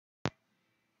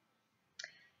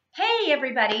Hey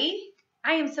everybody,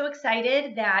 I am so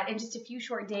excited that in just a few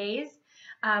short days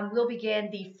we'll begin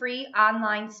the free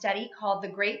online study called The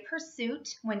Great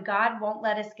Pursuit, When God Won't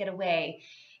Let Us Get Away.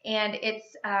 And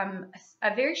it's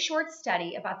a very short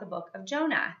study about the book of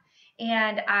Jonah.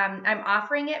 And I'm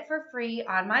offering it for free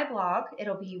on my blog.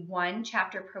 It'll be 1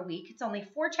 chapter per week. It's only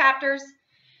 4 chapters,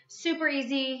 super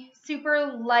easy,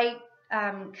 super light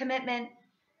commitment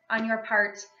on your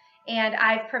part. And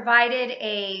I've provided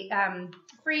a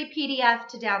free PDF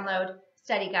to download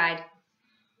study guide.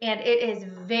 And it is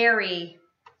very,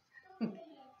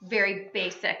 very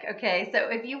basic, okay? So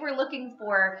if you were looking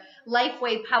for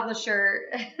Lifeway publisher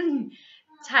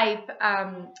type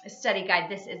study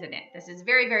guide, this isn't it. This is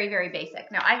very, very, very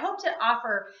basic. Now, I hope to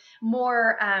offer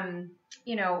more,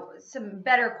 some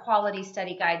better quality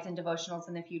study guides and devotionals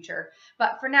in the future.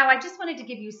 But for now, I just wanted to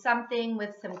give you something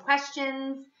with some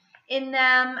questions in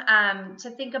them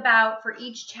to think about for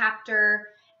each chapter.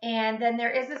 And then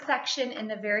there is a section in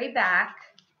the very back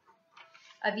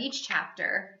of each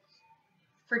chapter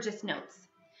for just notes.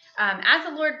 As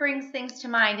the Lord brings things to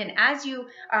mind, and as you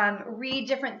read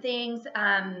different things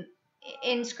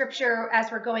in Scripture as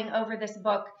we're going over this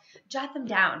book, jot them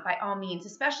down by all means.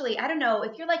 Especially, I don't know,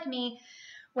 if you're like me,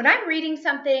 when I'm reading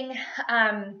something,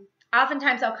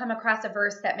 oftentimes I'll come across a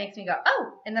verse that makes me go,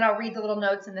 oh, and then I'll read the little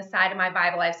notes in the side of my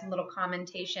Bible. I have some little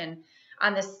commentation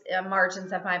on the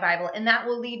margins of my Bible, and that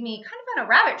will lead me kind of on a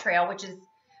rabbit trail, which is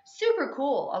super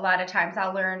cool. A lot of times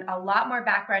I'll learn a lot more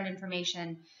background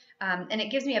information, and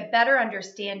it gives me a better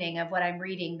understanding of what I'm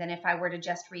reading than if I were to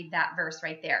just read that verse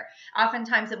right there.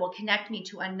 Oftentimes it will connect me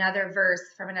to another verse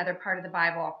from another part of the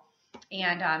Bible,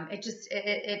 and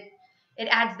it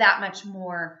adds that much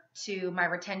more to my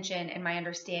retention and my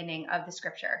understanding of the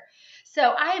Scripture.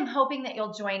 So I am hoping that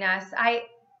you'll join us.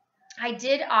 I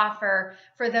did offer,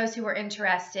 for those who were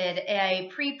interested, a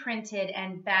pre-printed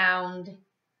and bound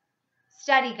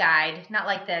study guide. Not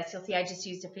like this. You'll see I just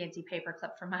used a fancy paper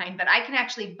clip for mine, but I can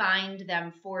actually bind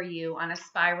them for you on a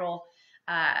spiral,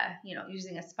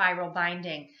 using a spiral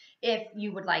binding if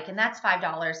you would like. And that's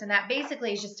 $5. And that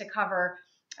basically is just to cover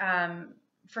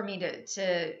for me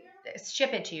to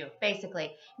ship it to you,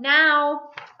 basically. Now,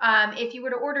 if you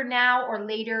were to order now or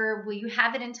later, will you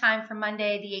have it in time for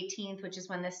Monday the 18th, which is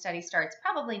when this study starts?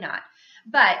 Probably not.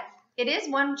 But it is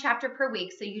 1 chapter per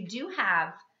week, so you do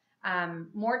have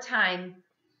more time,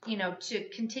 to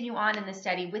continue on in the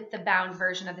study with the bound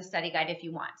version of the study guide if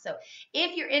you want. So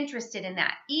if you're interested in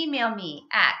that, email me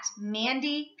at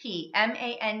mandyp,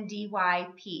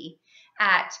 MANDYP,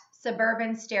 at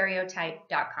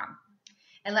suburbanstereotype.com.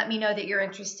 And let me know that you're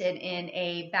interested in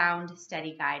a bound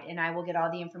study guide, and I will get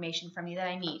all the information from you that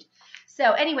I need.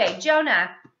 So anyway, Jonah,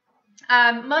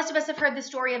 most of us have heard the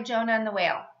story of Jonah and the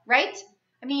whale, right?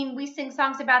 I mean, we sing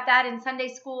songs about that in Sunday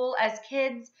school as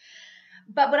kids.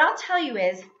 But what I'll tell you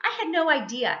is I had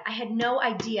no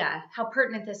idea how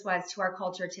pertinent this was to our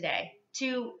culture today,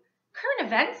 to current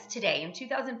events today in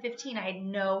 2015. I had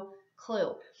no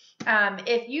clue.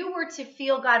 If you were to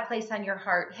feel God place on your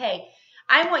heart, hey,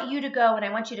 I want you to go and I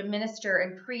want you to minister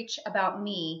and preach about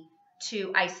me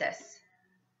to ISIS.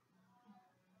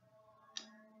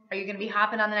 Are you going to be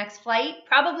hopping on the next flight?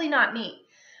 Probably not me.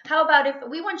 How about if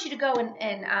we want you to go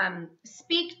and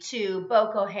speak to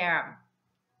Boko Haram,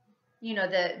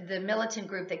 the militant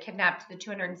group that kidnapped the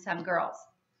 200 and some girls?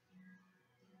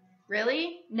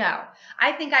 Really? No.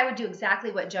 I think I would do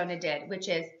exactly what Jonah did, which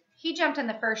is he jumped on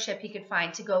the first ship he could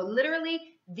find to go literally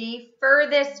the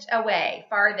farthest away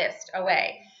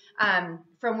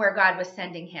from where God was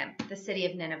sending him, the city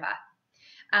of Nineveh.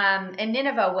 And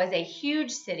Nineveh was a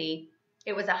huge city.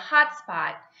 It was a hot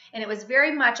spot, and it was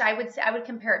very much, I would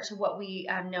compare it to what we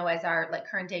know as our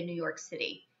current day New York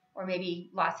City, or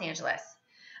maybe Los Angeles.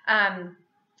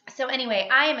 So anyway,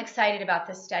 I am excited about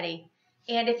this study.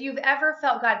 And if you've ever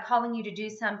felt God calling you to do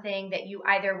something that you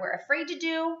either were afraid to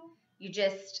do, you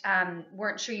just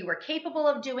weren't sure you were capable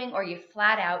of doing, or you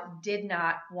flat out did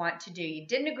not want to do, you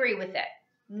didn't agree with it.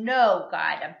 No,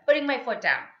 God, I'm putting my foot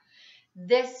down.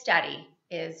 This study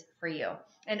is for you.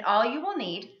 And all you will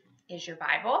need is your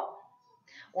Bible,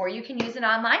 or you can use an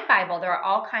online Bible. There are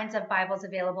all kinds of Bibles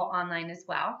available online as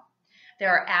well. There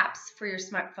are apps for your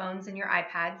smartphones and your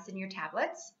iPads and your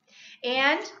tablets.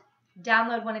 And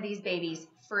download one of these babies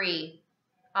free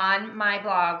on my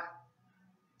blog.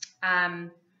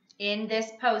 In this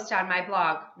post on my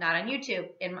blog, not on YouTube,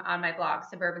 on my blog,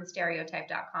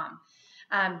 suburbanstereotype.com.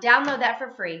 Download that for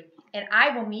free, and I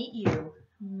will meet you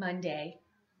Monday,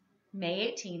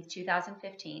 May 18th,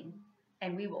 2015,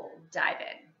 and we will dive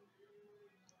in.